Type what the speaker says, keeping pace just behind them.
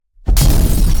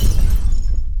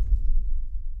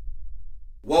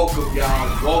Welcome,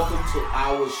 y'all. Welcome to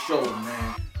our show,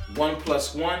 man. 1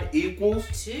 + 1 =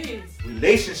 2.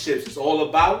 Relationships is all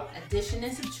about Addition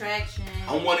and subtraction.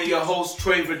 I'm one of your hosts,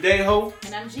 Trey Verdejo.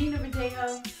 And I'm Gina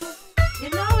Verdejo. You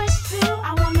know it's true,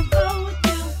 I wanna go with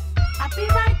you. I'll be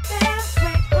right there,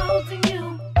 straight holding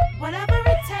you. Whatever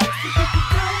it takes to get you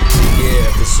going.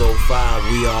 Yeah, episode 5.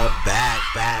 We are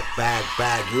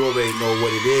back. You already know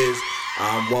what it is.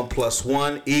 1 +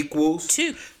 1 =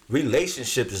 2.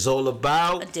 Relationship is all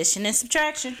about Addition and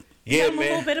subtraction. Yeah, Tell me man. a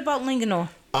little bit about Linganore.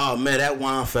 Oh man, that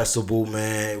wine festival,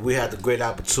 man. We had the great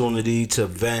opportunity to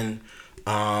vent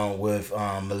with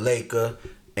Malika,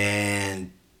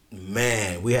 and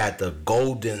man, we had the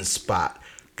golden spot.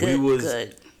 Good, we was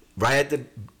good. right at the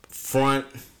front.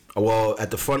 Well,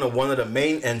 at the front of one of the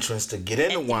main entrances to get in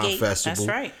the wine gate. festival.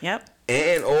 That's right. Yep.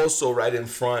 And also right in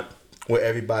front where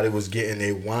everybody was getting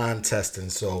their wine testing.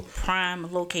 So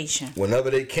Prime location.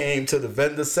 whenever they came to the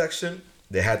vendor section,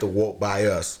 they had to walk by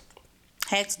us.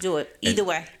 Had to do it. Either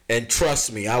way. And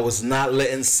trust me, I was not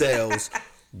letting sales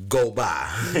go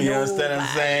by. You understand what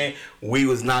I'm saying? We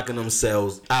was knocking them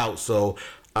sales out. So,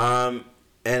 and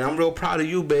I'm real proud of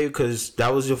you, babe, because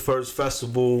that was your first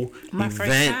festival My event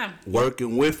first time.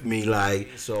 working with me.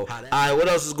 So, all right, what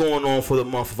else is going on for the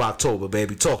month of October,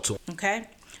 baby? Talk to me. Okay.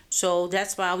 So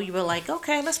that's why we were like,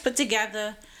 okay, let's put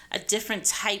together a different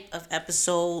type of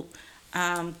episode,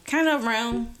 kind of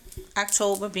around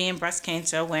October being Breast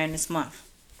Cancer Awareness Month.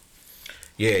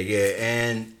 Yeah,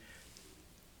 and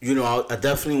I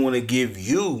definitely want to give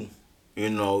you,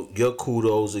 your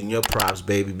kudos and your props,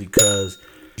 baby, because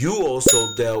you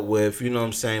also dealt with,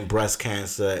 breast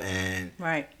cancer, and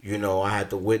Right. I had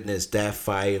to witness that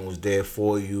fight and was there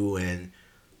for you, and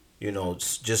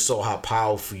just saw how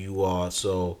powerful you are.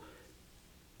 So,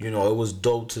 it was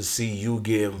dope to see you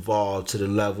get involved to the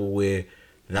level where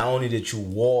not only did you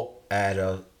walk at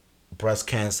a breast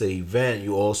cancer event,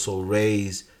 you also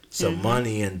raised some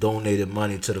money and donated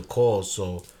money to the cause.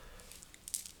 So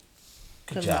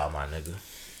good job, my nigga.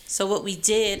 So what we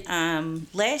did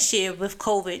last year with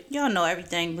COVID, y'all know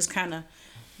everything was kind of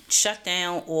shut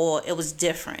down or it was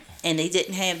different, and they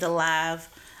didn't have the live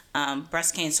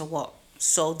breast cancer walk.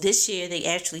 So this year they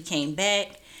actually came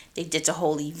back. They did the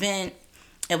whole event.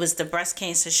 It was the breast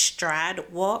cancer stride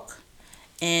walk,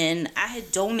 and I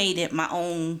had donated my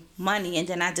own money, and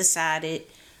then I decided,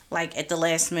 like at the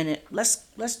last minute, let's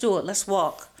do it. Let's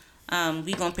walk.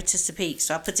 We gonna participate.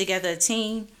 So I put together a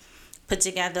team, put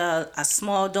together a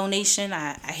small donation.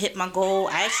 I hit my goal.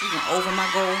 I actually went over my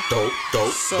goal.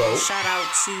 Dope. So shout out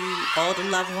to all the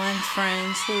loved ones,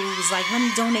 friends who was like, let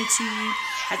me donate to you.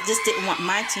 I just didn't want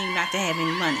my team not to have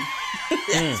any money.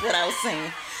 That's what I was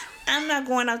saying. I'm not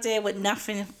going out there with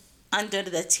nothing under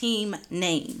the team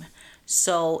name.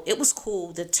 So it was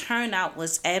cool. The turnout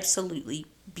was absolutely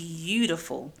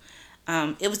beautiful.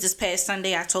 It was this past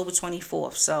Sunday, October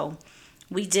 24th. So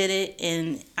we did it,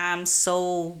 and I'm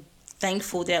so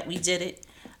thankful that we did it.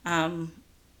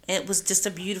 It was just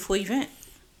a beautiful event.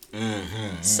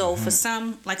 So for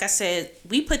some, like I said,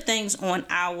 we put things on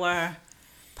our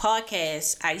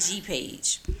podcast IG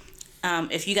page.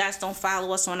 If you guys don't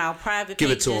follow us on our private Give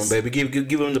pages, it to him, baby.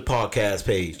 Give him the podcast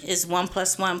page. it's 1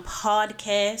 + 1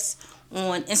 podcast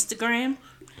on Instagram.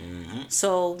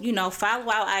 So,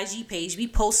 follow our IG page. We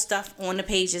post stuff on the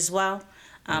page as well.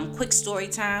 Quick story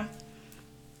time.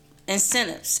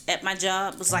 Incentives at my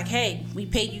job was like, hey, we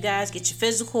paid you guys, get your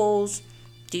physicals,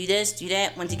 do this, do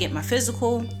that. Went to get my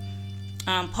physical.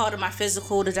 Part of my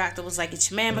physical, the doctor was like, get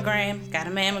your mammogram. Got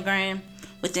a mammogram.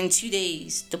 Within 2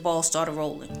 days, the ball started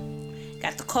rolling.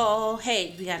 Got the call,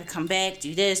 hey, we got to come back,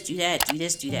 do this, do that, do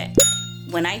this, do that.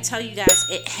 When I tell you guys,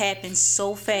 it happened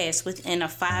so fast within a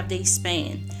 5-day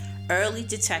span. Early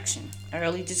detection.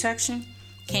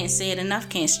 Can't say it enough,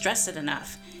 can't stress it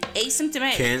enough.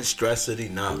 Asymptomatic. Can't stress it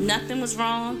enough. Nothing was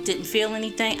wrong, didn't feel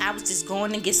anything. I was just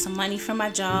going to get some money from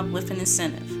my job with an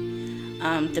incentive.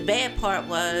 The bad part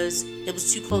was it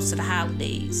was too close to the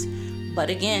holidays.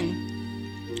 But again,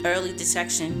 early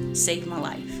detection saved my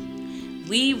life.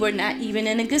 We were not even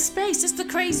in a good space. That's the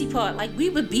crazy part. Like, we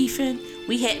were beefing.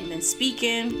 We hadn't been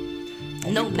speaking.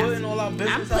 No, nothing.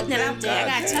 I'm putting it out there.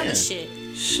 I gotta tell you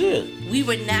shit. We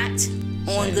were not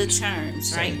on good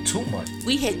terms, right? Too much.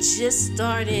 We had just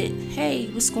started, hey,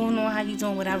 what's going on? How you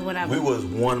doing? Whatever. We was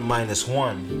 1 -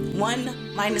 1. 1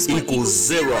 - 1 Equals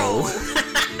 0.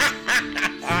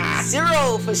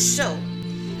 0 for sure.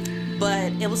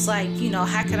 But it was like,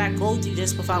 how could I go through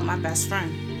this without my best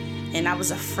friend? And I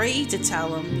was afraid to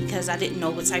tell him because I didn't know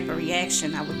what type of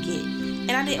reaction I would get.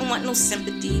 And I didn't want no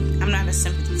sympathy. I'm not a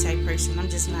sympathy type person. I'm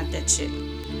just not that chick.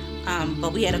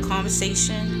 But we had a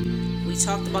conversation. We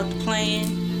talked about the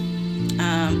plan.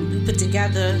 We put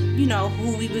together,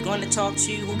 who we were going to talk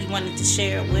to, who we wanted to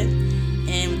share it with,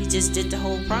 and we just did the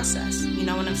whole process. You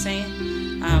know what I'm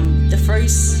saying? The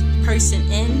first person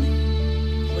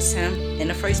in was him, and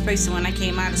the first person when I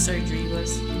came out of surgery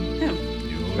was him.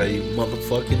 You already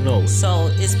motherfucking know. So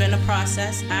it's been a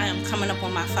process. I am coming up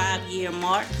on my 5-year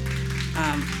mark.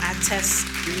 I test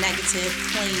negative,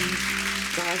 clean,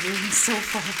 garden, so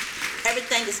far.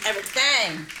 Everything is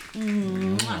everything.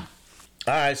 Mwah.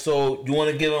 All right, so you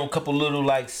want to give them a couple little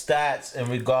stats in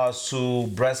regards to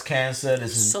breast cancer?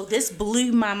 So this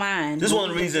blew my mind. This is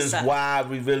one of the reasons why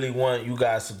we really want you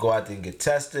guys to go out there and get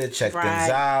tested, check things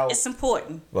out. It's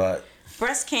important. But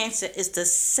breast cancer is the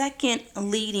second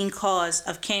leading cause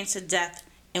of cancer death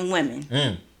in women.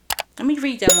 Let me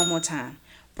read that one more time.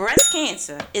 Breast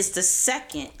cancer is the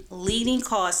second leading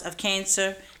cause of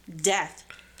cancer death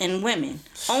in women.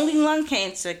 Only lung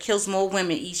cancer kills more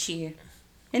women each year.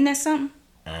 Isn't that something?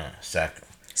 Second.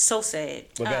 So sad.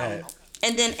 Go ahead.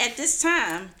 And then at this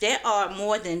time, there are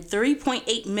more than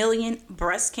 3.8 million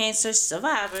breast cancer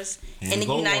survivors in the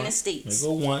United States. There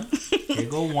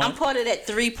go one. I'm part of that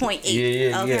 3.8.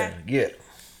 Yeah.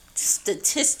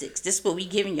 Statistics. This is what we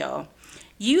giving y'all.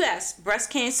 U.S. breast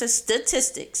cancer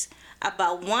statistics.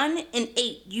 About 1 in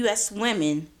 8 U.S.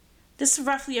 women, this is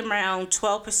roughly around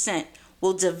 12%,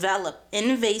 will develop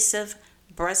invasive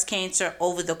breast cancer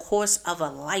over the course of a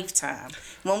lifetime.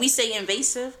 When we say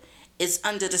invasive, it's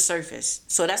under the surface.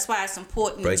 So that's why it's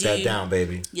important Break to do that down,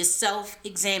 baby. your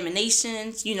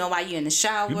self-examinations, while you're in the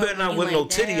shower. You better not whip no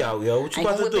titty out, yo. What you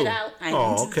about to do? I ain't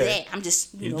gonna do that. I'm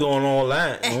just, You doing all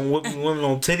that. Don't whip women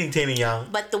on titty, y'all.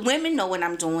 But the women know what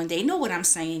I'm doing. They know what I'm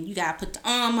saying. You gotta put the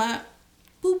arm up.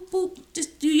 Boop, boop.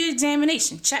 Just do your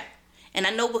examination. Check. And I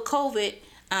know with COVID,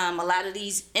 a lot of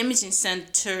these imaging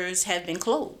centers have been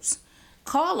closed.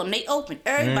 Call them. They open.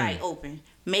 Everybody open.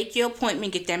 Make your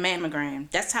appointment. Get that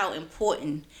mammogram. That's how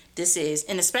important this is.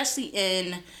 And especially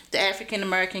in the African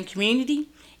American community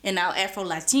and our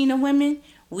Afro-Latina women,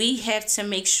 we have to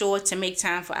make sure to make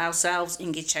time for ourselves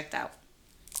and get checked out.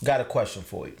 Got a question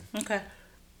for you. Okay.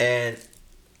 And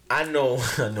I know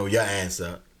your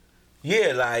answer.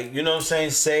 Yeah, you know what I'm saying?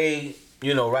 Say,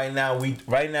 right now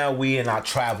we in our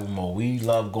travel mode. We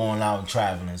love going out and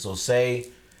traveling. So say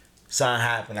something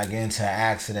happened, I get into an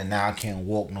accident, now I can't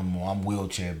walk no more. I'm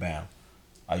wheelchair bound.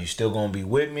 Are you still gonna be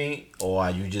with me, or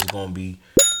are you just gonna be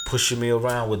pushing me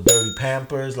around with dirty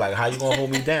Pampers? How you gonna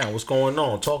hold me down? What's going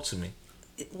on? Talk to me.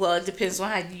 Well, it depends on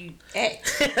how you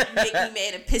act. You make me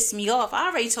mad and piss me off. I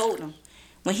already told him.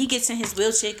 When he gets in his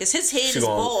wheelchair, because his head is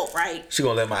bald, right? She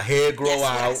gonna let my hair grow That's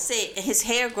out. What I said. And his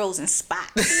hair grows in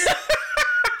spots.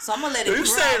 So I'm gonna let it grow. You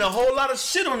saying a whole lot of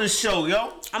shit on this show,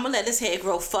 yo. I'm gonna let his hair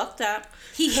grow fucked up.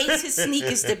 He hates his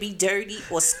sneakers to be dirty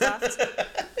or scuffed.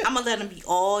 I'm gonna let him be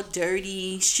all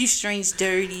dirty, shoestrings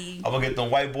dirty. I'm gonna get them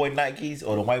white boy Nikes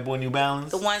or the white boy New Balance.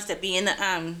 The ones that be in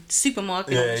the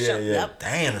supermarket. Yeah. Yep.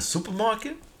 Damn, the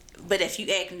supermarket? But if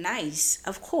you act nice,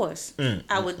 of course,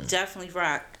 I would definitely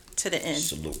rock to the end.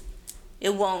 Salute.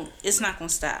 It's not gonna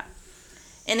stop.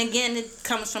 And again, it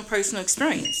comes from personal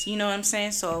experience. You know what I'm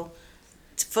saying? So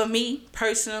for me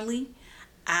personally,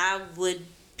 I would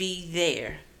be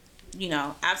there.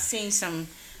 I've seen some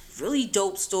really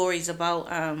dope stories about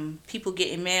people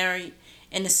getting married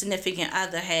and the significant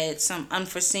other had some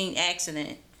unforeseen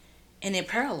accident and they're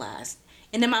paralyzed.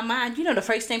 And in my mind, the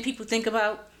first thing people think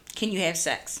about, can you have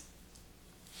sex?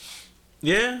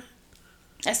 Yeah.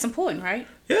 That's important, right?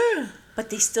 Yeah. But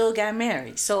they still got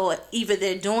married. So either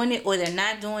they're doing it or they're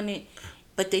not doing it,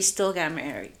 but they still got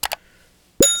married.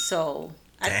 So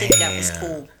I think that was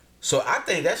cool. So I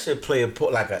think that should play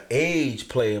an age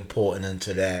play important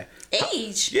into that.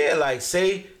 Age? Yeah,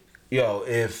 say,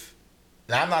 if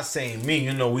now I'm not saying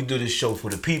me, we do this show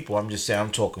for the people. I'm just saying I'm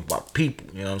talking about people.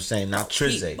 You know what I'm saying? Not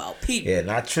Trizay. About people. Yeah,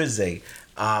 not Trizay.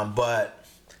 But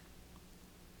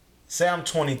say I'm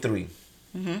 23.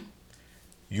 Mm-hmm.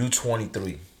 You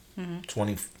 23. Mm-hmm.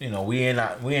 20.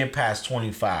 We ain't past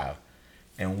 25,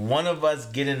 and one of us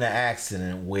get in an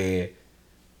accident where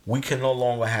we can no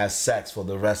longer have sex for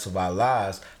the rest of our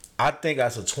lives. I think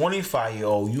as a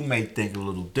 25-year-old, you may think a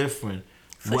little different.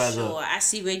 For whether sure. I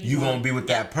see where you gonna be with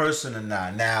that person or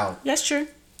not. Now, that's true.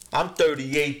 I'm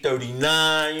 38, 39.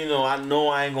 I know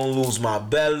I ain't gonna lose my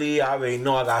belly. I already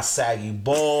know I got saggy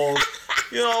balls.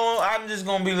 I'm just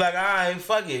gonna be like, all right,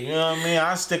 fuck it. You know what I mean?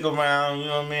 I'll stick around. You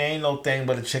know what I mean? Ain't no thing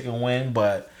but a chicken wing.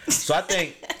 But so I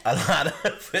think a lot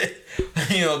of it,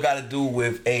 got to do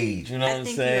with age. You know what I'm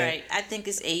saying? You're right. I think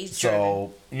it's age.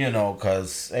 So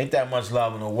cause ain't that much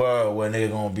love in the world where they're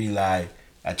gonna be like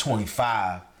at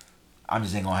 25. I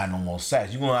just ain't gonna have no more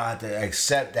sex. You're gonna have to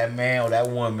accept that man or that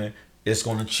woman it's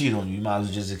gonna cheat on you. You might as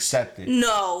well just accept it.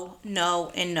 No,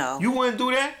 no, and no. You wouldn't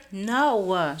do that?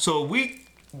 No. So we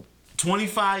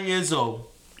 25 years old.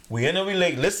 We in a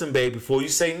relationship. Listen, babe, before you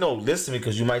say no, listen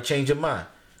because you might change your mind.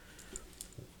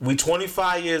 We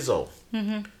 25 years old.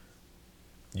 Mm-hmm.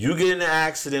 You get in an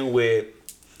accident where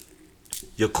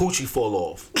your coochie fall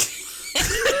off. It's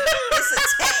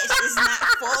attached. It's not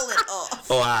falling off.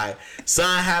 Oh, all right.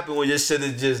 Something happened where your shit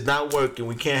is just not working.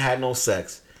 We can't have no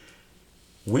sex.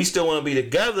 We still want to be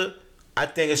together. I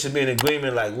think it should be an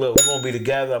agreement like, look, we're going to be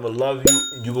together. I'm going to love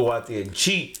you. You go out there and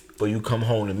cheat, but you come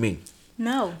home to me.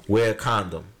 No. Wear a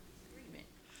condom.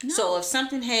 No. So if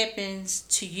something happens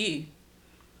to you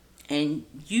and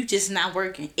you just not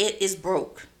working, it is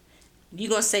broke. You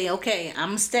gonna say, okay, I'm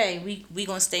gonna stay. We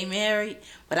gonna stay married,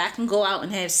 but I can go out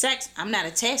and have sex. I'm not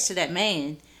attached to that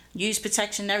man. Use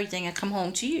protection and everything and come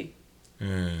home to you.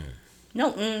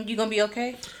 No, you gonna be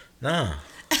okay? Nah.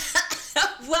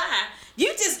 Why?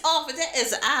 You just offered that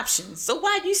as an option. So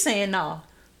why you saying no?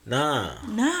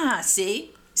 Nah.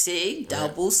 See,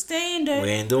 double standard. We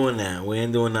ain't doing that. We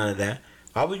ain't doing none of that.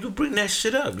 Why would you bring that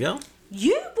shit up, yo?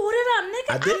 You brought it up,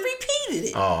 nigga. I did? I repeated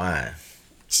it. Oh, all right.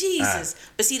 Jesus.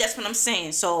 But see, that's what I'm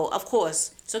saying. So, of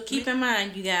course. So, keep in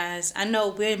mind, you guys. I know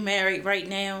we're married right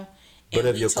now. But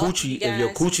if your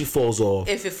coochie falls off,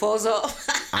 if it falls off,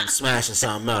 I'm smashing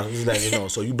something else. I'm just letting you know.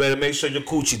 So, you better make sure your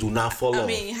coochie do not fall off. I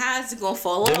mean, how is it going to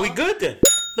fall off? Then we good then.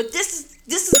 But this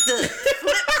is the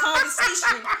flip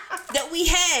conversation that we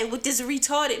had with this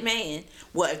retarded man.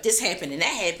 Well, if this happened and that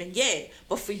happened, yeah.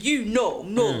 But for you, no.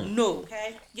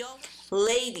 Okay? Yo,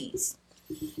 ladies,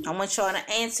 I want y'all to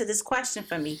answer this question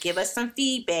for me. Give us some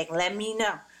feedback. Let me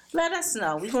know. Let us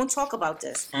know. We're going to talk about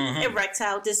this.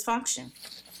 Erectile dysfunction.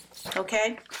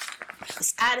 Okay?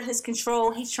 It's out of his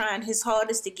control. He's trying his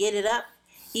hardest to get it up.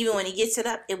 Even when he gets it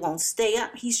up, it won't stay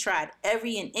up. He's tried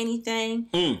every and anything.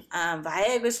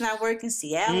 Viagra's not working.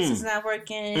 Cialis is not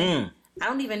working. I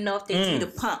don't even know if they do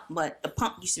the pump, but the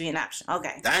pump used to be an option.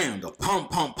 Okay. Damn, the pump.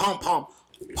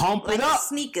 Pump like it up.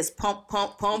 Sneakers. Pump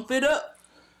it up.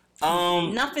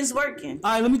 Nothing's working.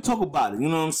 All right, let me talk about it. You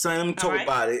know what I'm saying? Let me talk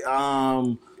about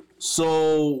it.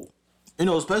 So, you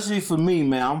know, especially for me,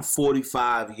 man, I'm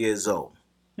 45 years old.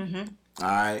 All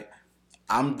right?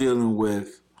 I'm dealing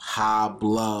with high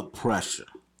blood pressure.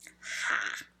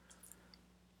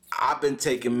 I've been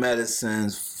taking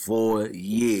medicines for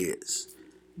years.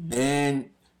 And,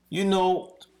 you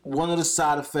know, one of the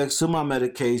side effects of my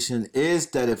medication is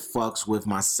that it fucks with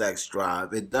my sex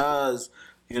drive. It does,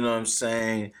 you know what I'm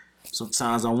saying?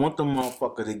 Sometimes I want the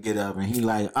motherfucker to get up and he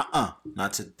like,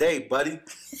 not today, buddy.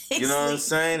 You know what I'm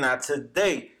saying? Not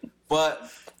today.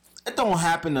 But it don't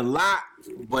happen a lot,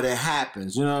 but it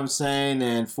happens. You know what I'm saying?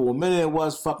 And for a minute it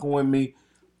was fucking with me,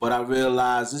 but I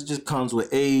realized this just comes with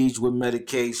age, with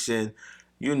medication,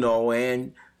 you know,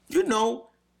 and, you know,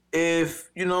 if,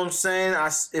 you know what I'm saying,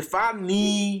 if I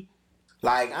need,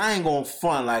 like, I ain't gonna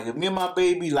front, like, if me and my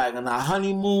baby, like, on our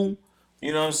honeymoon,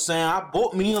 you know what I'm saying, I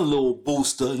bought me a little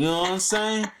booster, you know what I'm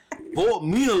saying, bought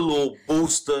me a little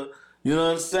booster, you know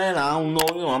what I'm saying, I don't know,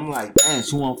 you know, I'm like, damn,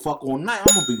 she wanna fuck all night,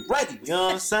 I'm gonna be ready, you know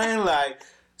what I'm saying, like,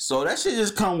 so that shit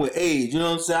just come with age, you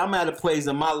know what I'm saying, I'm at a place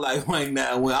in my life right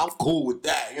now where I'm cool with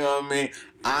that, you know what I mean,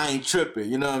 I ain't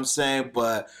tripping, you know what I'm saying,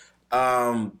 but,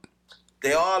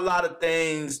 there are a lot of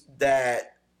things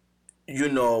that, you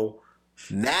know,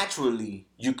 naturally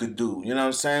you could do. You know what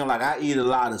I'm saying? Like, I eat a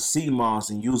lot of sea moss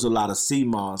and use a lot of sea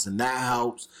moss, and that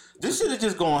helps. This shit is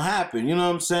just gonna happen. You know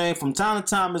what I'm saying? From time to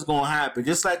time, it's gonna happen.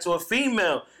 Just like to a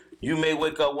female, you may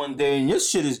wake up one day and your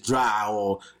shit is dry,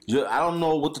 or I don't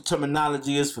know what the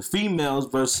terminology is for females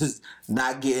versus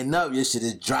not getting up. Your shit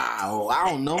is dry, or I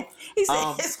don't know. He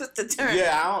said this was the term.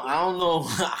 Yeah, I don't know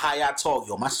how y'all talk.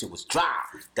 Yo, my shit was dry.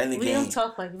 Then again, we don't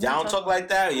talk like that. Y'all don't talk like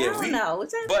that. Yeah, I don't know.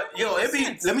 But yo,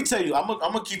 let me tell you, I'm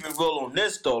gonna keep it real on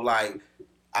this though. Like,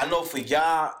 I know for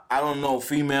y'all, I don't know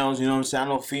females. You know what I'm saying? I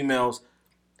know females.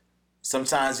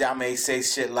 Sometimes y'all may say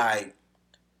shit like,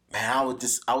 man,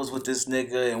 I was with this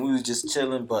nigga and we was just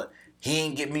chilling, but he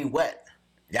ain't get me wet.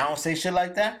 Y'all don't say shit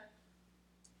like that?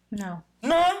 No.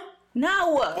 None?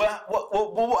 No.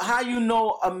 Well, how you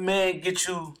know a man get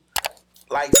you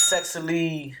like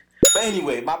sexily? But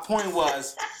anyway, my point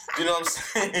was, you know what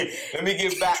I'm saying? Let me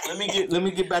get back to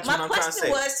what I'm trying to say.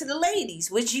 My question was to the ladies: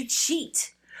 would you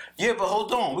cheat? Yeah, but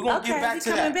hold on. We're gonna get back to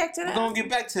that. We're gonna get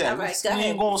back to that. All right, we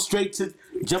ain't going straight to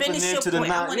jumping into the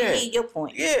I want to hear your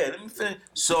point. Yeah, let me finish.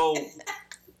 So,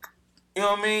 you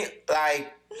know what I mean?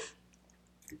 Like,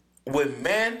 with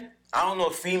men, I don't know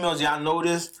if females, y'all know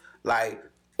this. Like,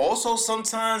 also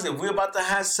sometimes if we're about to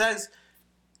have sex,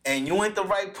 and you ain't the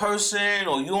right person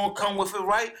or you don't come with it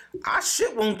right, our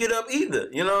shit won't get up either.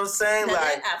 You know what I'm saying? Now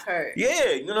Like, that I've heard.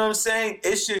 yeah, you know what I'm saying?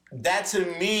 It should, that to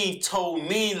me told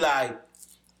me like,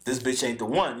 this bitch ain't the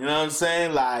one. You know what I'm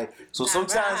saying? Like, so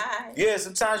sometimes,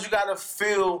 sometimes you gotta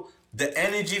feel the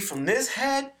energy from this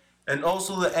head and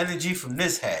also the energy from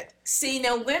this head. See,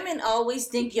 now women always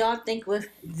think y'all think with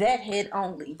that head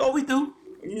only. Oh, we do.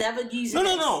 Never use it.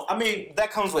 No. I mean,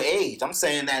 that comes with age. I'm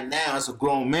saying that now as a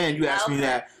grown man. You asked me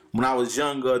that when I was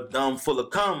younger, dumb, full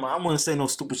of cum. I wouldn't say no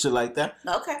stupid shit like that.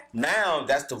 Okay. Now,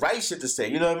 that's the right shit to say.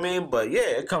 You know what I mean? But yeah,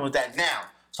 it comes with that now.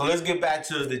 So let's get back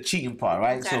to the cheating part,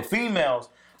 right? Okay. So females,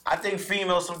 I think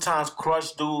females sometimes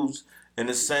crush dudes in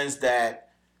the sense that,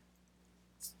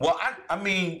 well, I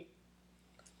mean,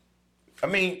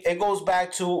 it goes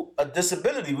back to a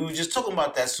disability. We were just talking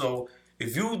about that. So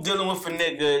if you dealing with a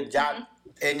nigga, y'all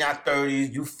in your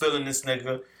 30s, you feeling this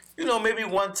nigga, you know, maybe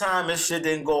one time this shit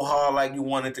didn't go hard like you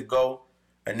wanted to go,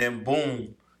 and then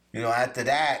boom, you know, after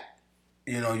that,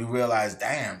 you know, you realize,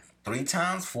 damn, 3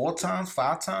 times, 4 times,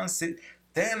 5 times, 6,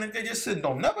 damn, nigga, your shit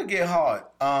don't never get hard.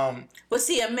 Well,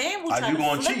 see, a man will try you to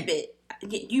gonna flip cheat?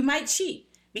 it. You might cheat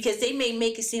because they may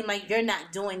make it seem like you're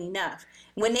not doing enough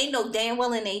when they know damn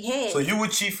well in their head. So you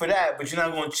would cheat for that, but you're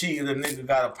not gonna cheat if the nigga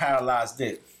got a paralyzed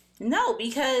dick. No,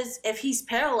 because if he's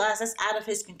paralyzed, that's out of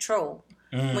his control.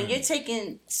 When you're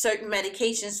taking certain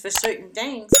medications for certain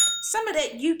things, some of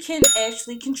that you can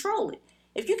actually control it.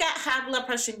 If you got high blood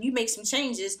pressure and you make some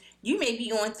changes, you may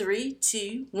be on 3,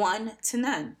 2, 1 to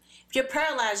none. If you're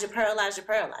paralyzed, you're paralyzed, you're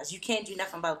paralyzed. You can't do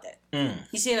nothing about that.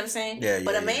 You see what I'm saying? Yeah,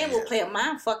 but yeah, a man will play a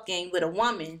mind fuck game with a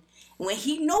woman when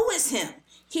he knows him.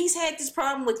 He's had this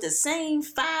problem with the same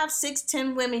 5, 6,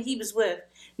 10 women he was with.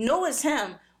 Know it's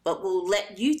him, but will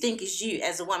let you think it's you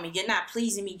as a woman. You're not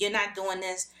pleasing me. You're not doing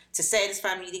this to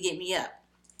satisfy me, to get me up.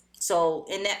 So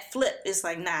in that flip, it's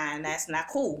like, nah, that's not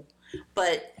cool.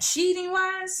 But cheating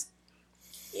wise,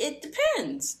 it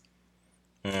depends.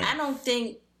 I don't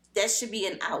think that should be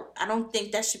an out. I don't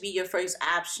think that should be your first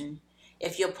option.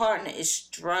 If your partner is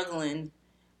struggling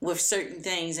with certain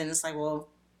things and it's like, well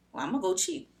I'm going to go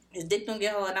cheat. His dick don't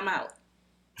get hard, I'm out.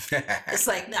 It's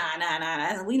like,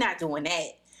 nah, we not doing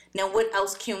that. Now, what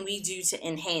else can we do to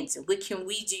enhance it? What can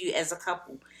we do as a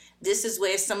couple? This is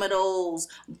where some of those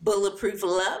bulletproof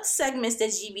love segments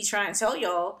that G be trying to tell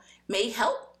y'all may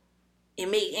help. It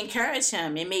may encourage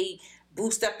him. It may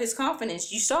boost up his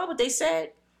confidence. You saw what they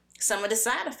said. Some of the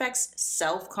side effects,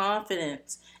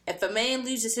 self-confidence. If a man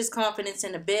loses his confidence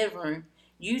in the bedroom,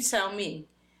 you tell me,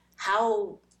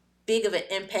 how big of an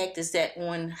impact is that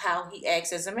on how he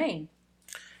acts as a man?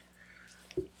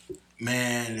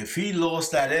 Man, if he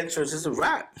lost that interest, it's a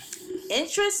wrap.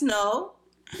 Interest, no.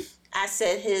 I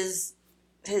said his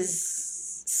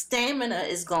stamina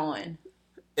is gone.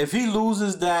 If he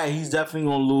loses that, he's definitely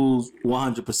gonna lose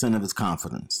 100% of his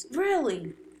confidence.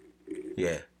 Really?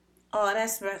 Yeah. Oh,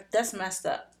 that's messed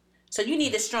up. So you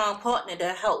need a strong partner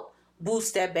to help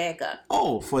boost that back up.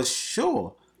 Oh, for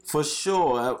sure. For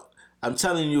sure. I'm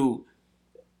telling you,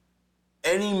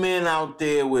 any man out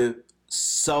there with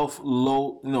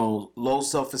low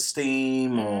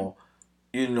self-esteem or,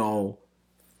 you know,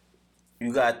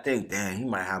 you gotta think, damn, he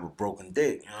might have a broken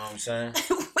dick. You know what I'm saying?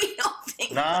 We don't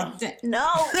think Nah? that. No,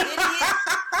 idiot.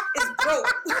 It's broke.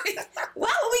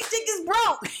 Why would we think it's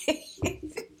broke?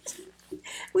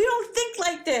 We don't think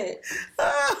like that.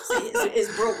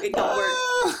 It's broke. It don't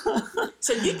work.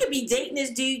 So you could be dating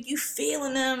this dude, you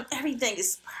feeling them, everything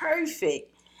is perfect.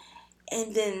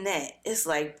 And then that, it's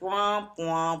like womp,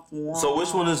 womp, womp. So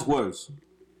which one is worse?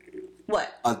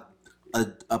 What?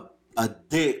 A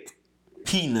dick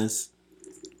penis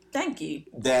Thank you.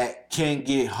 that can't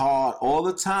get hard all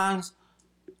the times,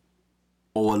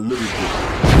 or a little bit?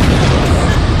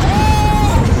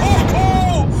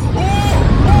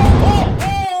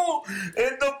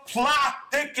 And the plot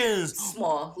thickens.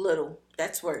 Small, little.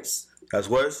 That's worse. That's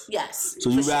worse? Yes. So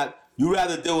you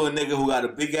rather deal with a nigga who got a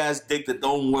big ass dick that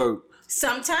don't work.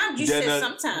 Sometimes. You said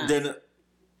sometimes.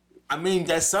 I mean,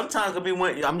 that sometimes could be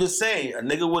when, I'm just saying, a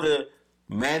nigga with a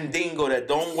mandingo that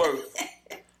don't work,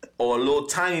 or a little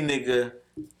tiny nigga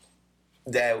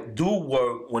that do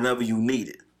work whenever you need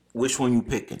it. Which one you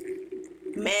picking?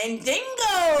 Mandingo.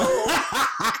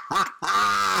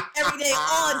 Every day,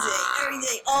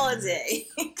 all day.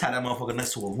 Tie that motherfucker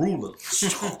next to a ruler.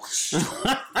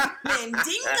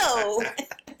 Mandingo.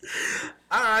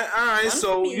 All right.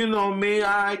 So, you know me.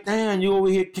 All right, damn, you over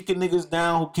here kicking niggas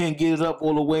down who can't get it up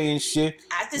all the way and shit.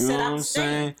 I just said I'm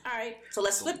saying. All right, so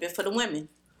let's flip it for the women.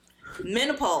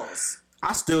 Menopause.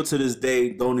 I still to this day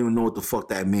don't even know what the fuck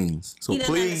that means. So He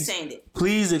doesn't understand it.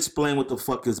 Please explain what the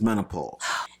fuck is menopause.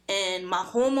 In and my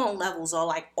hormone levels are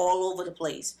like all over the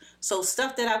place. So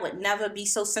stuff that I would never be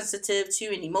so sensitive to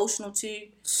and emotional to,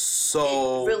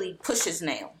 So it really pushes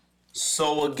now.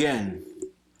 So again,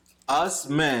 us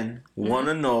men want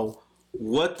to know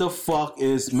what the fuck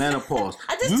is menopause.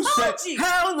 I just told you.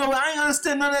 Hell no, I ain't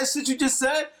understand none of that shit you just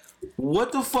said.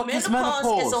 What the fuck is menopause?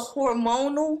 Menopause is a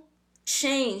hormonal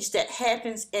change that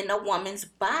happens in a woman's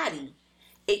body.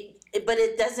 But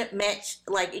it doesn't match,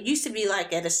 like, it used to be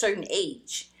like at a certain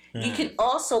age. You can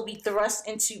also be thrust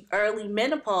into early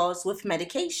menopause with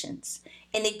medications.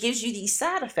 And it gives you these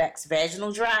side effects,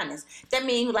 vaginal dryness. That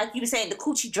means, like you were saying, the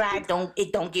coochie dry,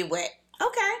 it don't get wet.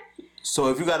 Okay. So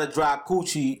if you got a dry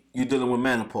coochie, you're dealing with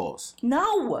menopause.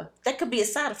 No, that could be a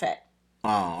side effect.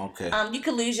 Oh, okay. You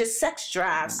could lose your sex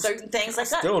drive, certain things like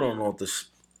that. Still don't know what this.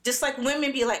 Just like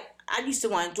women be like, I used to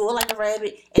want to do it like a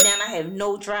rabbit, and now I have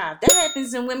no drive. That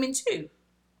happens in women too.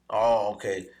 Oh,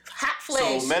 okay. Hot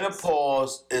flashes. So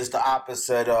menopause is the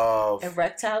opposite of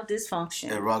Erectile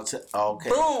dysfunction. Okay.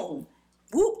 Boom.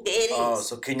 Whoop, there it is. Oh,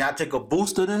 so can y'all take a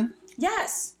booster then?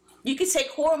 Yes. You can take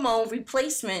hormone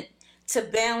replacement to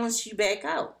balance you back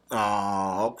out.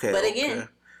 Oh, okay. But again, okay.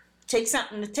 take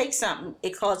something,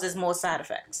 it causes more side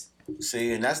effects.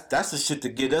 See, and that's the shit to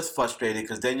get us frustrated,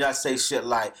 because then y'all say shit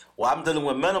like, well, I'm dealing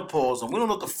with menopause, and we don't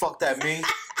know what the fuck that means.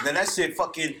 And then that shit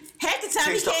fucking... Half the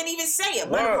time, he can't even say it.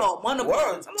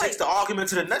 Menopause. I'm takes the argument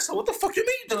to the next one. What the fuck you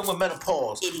mean you dealing with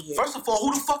menopause? Idiot. First of all,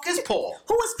 who the fuck is Paul?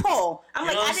 Who is Paul? I'm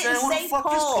You know like, what I didn't saying? Who say the fuck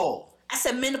is Paul. Paul? I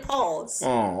said menopause.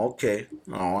 Oh, okay.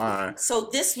 Oh, all right. So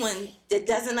this one that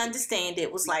doesn't understand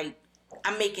it was like,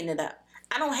 I'm making it up.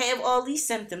 I don't have all these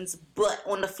symptoms, but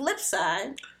on the flip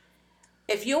side,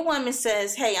 if your woman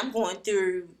says, hey, I'm going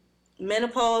through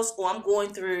menopause, or I'm going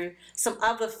through some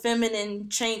other feminine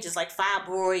changes like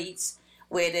fibroids,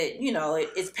 where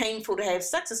it's painful to have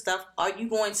sex and stuff, are you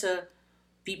going to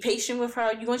be patient with her, or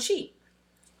are you going to cheat?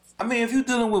 I mean, if you're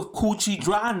dealing with coochie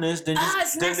dryness, then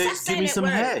just give me some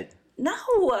head. No.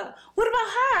 What about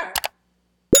her?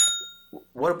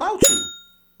 What about you?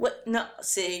 What? No.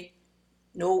 See.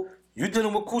 Nope. You're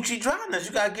dealing with coochie dryness.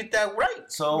 You gotta get that right.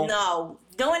 So no,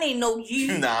 it ain't no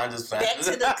you. Nah, I'm just saying. Back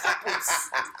to the couples.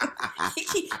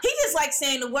 he just like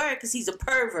saying the word because he's a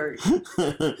pervert.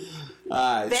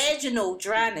 Alright. Vaginal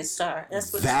dryness, sir.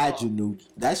 That's what vaginal.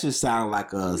 That should sound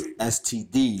like a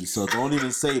STD. So don't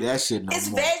even say that shit no it's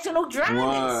more. It's vaginal dryness.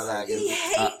 Word, like he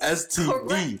hates STD.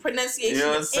 correct pronunciation. You know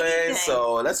what I'm saying? Anything.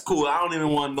 So that's cool. I don't even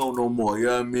want to know no more. You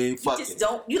know what I mean? Fuck you just it.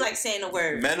 don't. You like saying the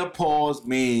word. Menopause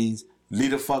means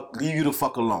leave you the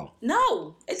fuck alone.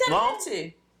 No, it doesn't have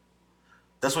to.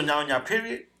 That's when y'all on y'all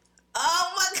period?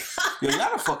 Oh my god. Yo,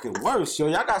 y'all the fucking worst, yo.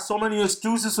 Y'all got so many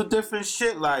excuses for different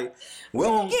shit. Like, we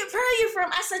don't get period from.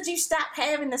 I said you stop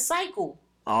having the cycle.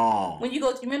 Oh. When you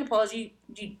go through menopause,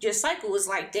 your cycle is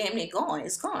like damn near gone.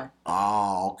 It's gone.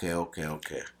 Oh,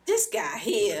 okay. This guy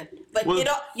here, but well,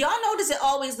 y'all notice it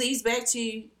always leads back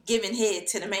to giving head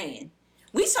to the man.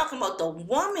 We talking about the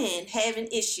woman having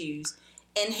issues,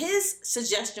 and his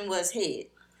suggestion was head.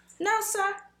 No,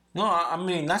 sir. No, I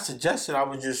mean, not suggestion. I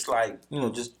was just like,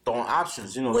 just throwing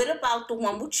options, What about the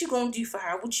one? What you gonna do for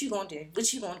her? What you gonna do?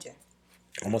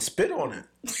 I'm gonna spit on it.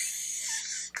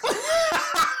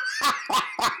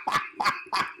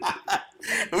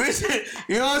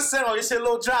 You know what I'm saying? Oh, you said a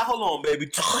little dry. Hold on, baby.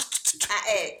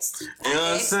 I asked. You know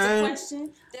what I'm saying? The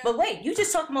question. But wait, you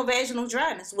just talking about vaginal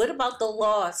dryness. What about the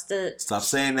loss? Stop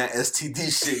saying that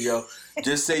STD shit, yo.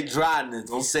 Just say dryness.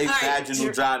 Don't say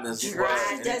vaginal dryness.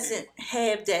 Dry doesn't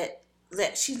have that.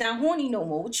 She's not horny no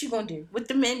more. What you gonna do? What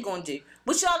the men gonna do?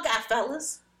 What y'all got,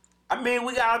 fellas? I mean,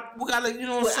 we gotta, you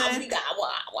know what I'm saying?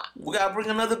 We gotta bring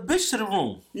another bitch to the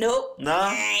room. Nope.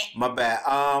 Nah, my bad.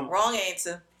 Wrong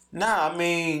answer. Nah, I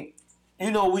mean,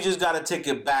 we just gotta take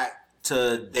it back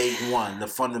to day one, the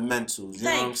fundamentals. You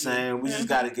know what I'm saying? We just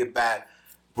gotta get back,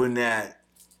 bring that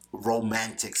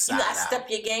romantic side. You gotta step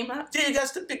your game up. Yeah, you gotta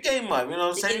step your game up. You know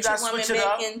what I'm saying? You gotta switch it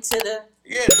up. Into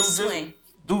the swing.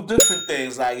 Do different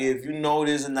things. Like if you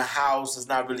notice in the house it's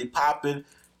not really popping,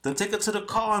 then take her to the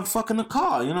car and fuck in the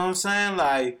car. You know what I'm saying?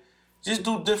 Like, just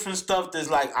do different stuff that's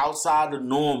like outside the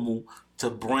normal to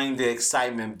bring the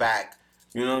excitement back.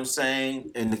 You know what I'm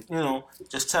saying? And,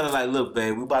 just tell her like, look,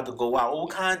 babe, we about to go out. Oh,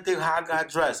 what kind of thing? How I got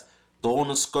dressed? Throw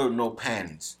on a skirt, no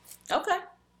panties.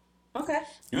 Okay.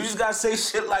 You just gotta say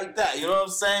shit like that. You know what I'm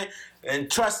saying?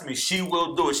 And trust me, she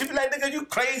will do it. She be like, nigga, you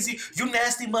crazy. You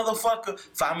nasty motherfucker.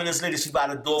 5 minutes later, she by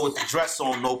the door with the dress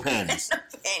on, no panties.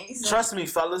 Trust me,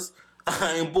 fellas.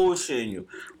 I ain't bullshitting you.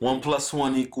 1 +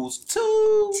 1 =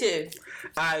 2. 2.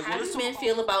 Right, how do men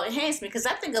feel about enhancement? Because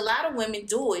I think a lot of women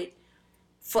do it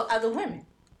for other women.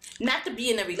 Not to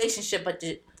be in a relationship, but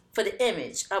to for the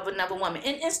image of another woman.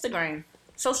 And Instagram,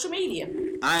 social media.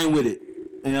 I ain't with it.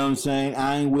 You know what I'm saying?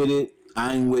 I ain't with it.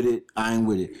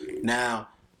 Now,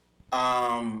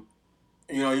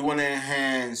 you want to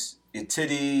enhance your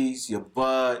titties, your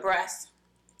butt, Breast.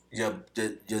 your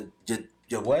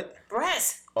what?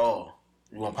 Breast. Oh,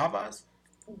 you want Popeyes?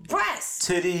 Breast.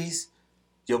 Titties,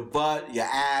 your butt, your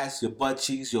ass, your butt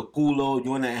cheeks, your culo.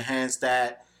 You want to enhance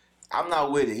that? I'm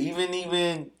not with it.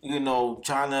 Even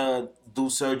trying to do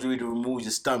surgery to remove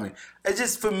your stomach. It's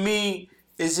just, for me,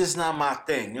 it's just not my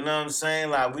thing. You know what I'm saying?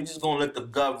 Like, we just gonna let the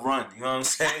gut run. You know what I'm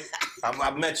saying?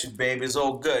 I met you, baby. It's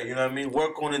all good. You know what I mean?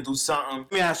 Work on it, do something.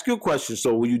 Let me ask you a question.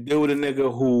 So, will you deal with a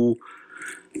nigga who,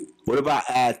 what about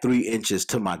add 3 inches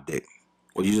to my dick?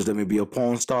 Will you just let me be a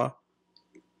porn star?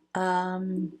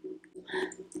 Hell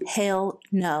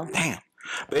no. Damn.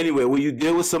 But anyway, will you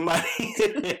deal with somebody?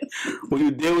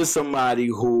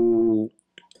 Who?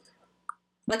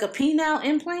 Like a penile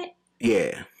implant?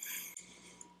 Yeah.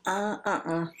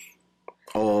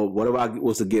 Or what about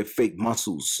was to get fake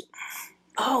muscles?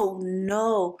 Oh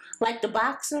no. Like the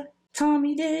boxer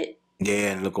Tommy did?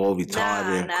 Yeah, and look all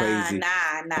retarded and crazy.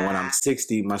 Nah. And when I'm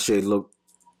 60, my shit look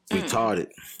retarded.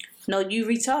 No, you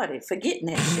retarded for getting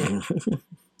that shit.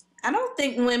 I don't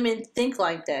think women think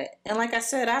like that. And like I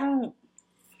said, I don't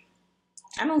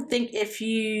think if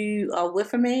you are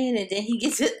with a man and then he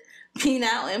gets a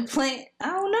penile implant, I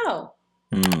don't know.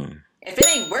 If it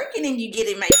ain't working and you get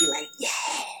it, might be like, yeah.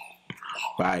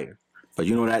 Right. But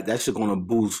you know that shit gonna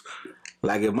boost.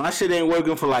 Like, if my shit ain't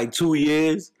working for like 2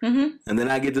 years, and then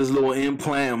I get this little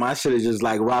implant, my shit is just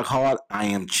like rock hard, I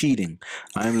am cheating.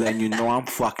 I am letting you know I'm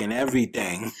fucking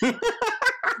everything.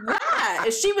 Why?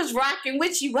 If she was rocking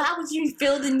with you, why would you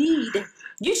feel the need?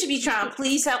 You should be trying to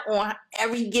please her on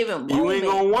every given moment. You ain't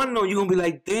gonna want no. You gonna be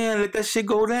like, damn, let that shit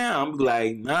go down. I'm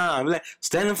like, nah. I'm like,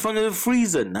 stand in front of the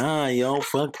freezer. Nah, yo,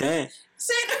 fuck that.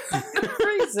 Stand in front of the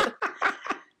freezer.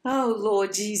 Oh,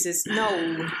 Lord Jesus,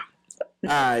 no. All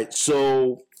right,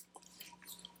 so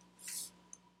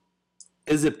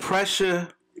is it pressure?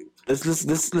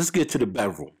 Let's get to the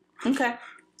bedroom. Okay.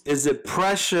 Is it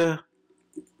pressure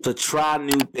to try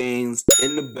new things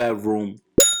in the bedroom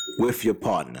with your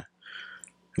partner?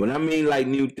 When I mean like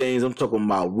new things, I'm talking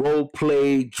about role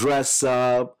play, dress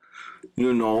up,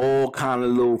 all kind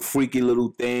of little freaky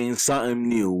little things, something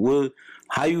new.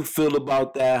 How you feel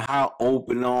about that? How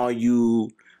open are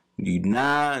you? You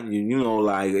not?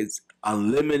 Like it's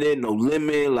unlimited, no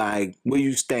limit. Like, where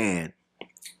you stand?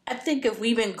 I think if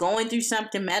we've been going through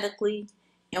something medically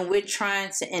and we're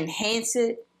trying to enhance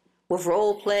it with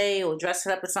role play or dress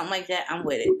it up or something like that, I'm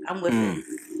with it. I'm with it.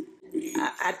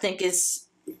 I think it's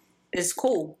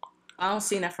cool. I don't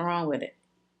see nothing wrong with it.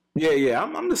 Yeah.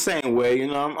 I'm the same way.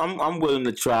 I'm willing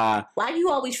to try. Why you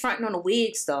always fronting on the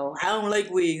wigs though? I don't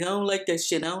like wigs. I don't like that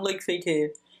shit. I don't like fake hair.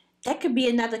 That could be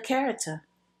another character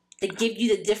to give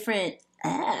you the different.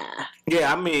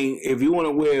 Yeah, I mean, if you want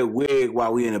to wear a wig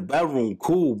while we in the bedroom,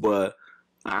 cool. But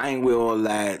I ain't with all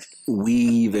that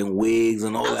weave and wigs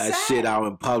and all that shit out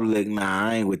in public. Nah,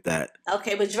 I ain't with that.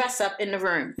 Okay, but dress up in the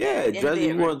room. Yeah, if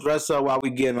you want to dress up while we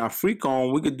getting our freak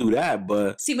on, we could do that.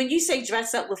 But see, when you say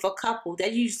dress up with a couple,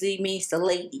 that usually means the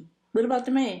lady. What about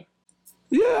the man?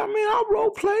 Yeah, I mean, I'll role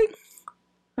play.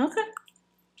 Okay.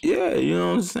 Yeah, you know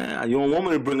what I'm saying? You don't want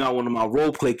me to bring out one of my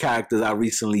role play characters I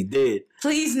recently did.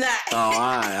 Please not. Oh,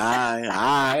 I.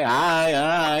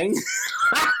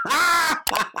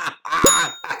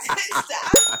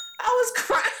 I was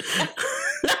crying.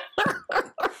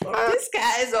 This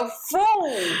guy is a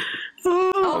fool.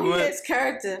 Oh, he has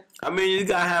character. I mean, you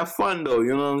gotta have fun though.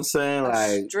 You know what I'm saying?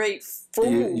 Like, straight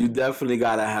fool. You definitely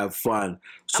gotta have fun.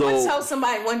 So I'm gonna tell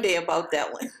somebody one day about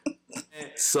that one.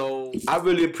 So I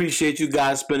really appreciate you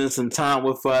guys spending some time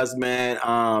with us,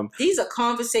 man. These are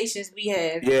conversations we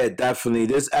have. Yeah, definitely.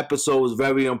 This episode was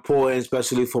very important,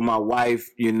 especially for my wife.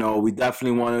 We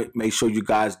definitely want to make sure you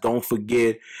guys don't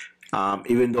forget.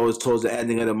 Even though it's towards the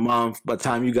ending of the month, by the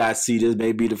time you guys see this,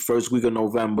 maybe the first week of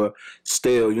November,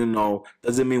 still,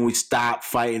 doesn't mean we stop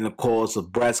fighting the cause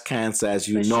of breast cancer. As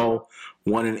you know,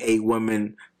 1 in 8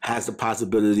 women has the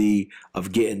possibility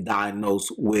of getting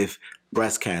diagnosed with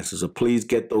breast cancer. So please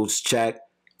get those checked.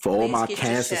 For all my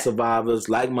cancer survivors,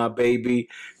 like my baby,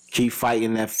 keep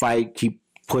fighting that fight, keep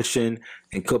pushing,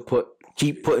 and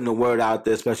keep putting the word out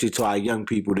there, especially to our young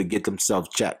people, to get themselves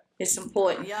checked. It's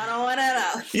important. Y'all don't want to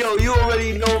know. Yo, you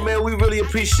already know, man. We really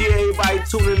appreciate everybody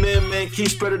tuning in, man. Keep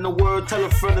spreading the word. Tell a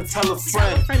friend to tell a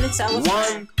friend. Tell a friend to tell a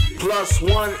friend. 1 +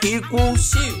 1 = 2.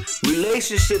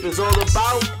 Relationship is all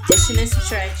about addition and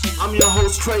subtraction. I'm your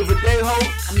host, Trey Verdejo.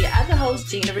 I'm your other host,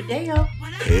 Gina Verdejo.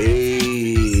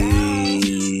 Hey.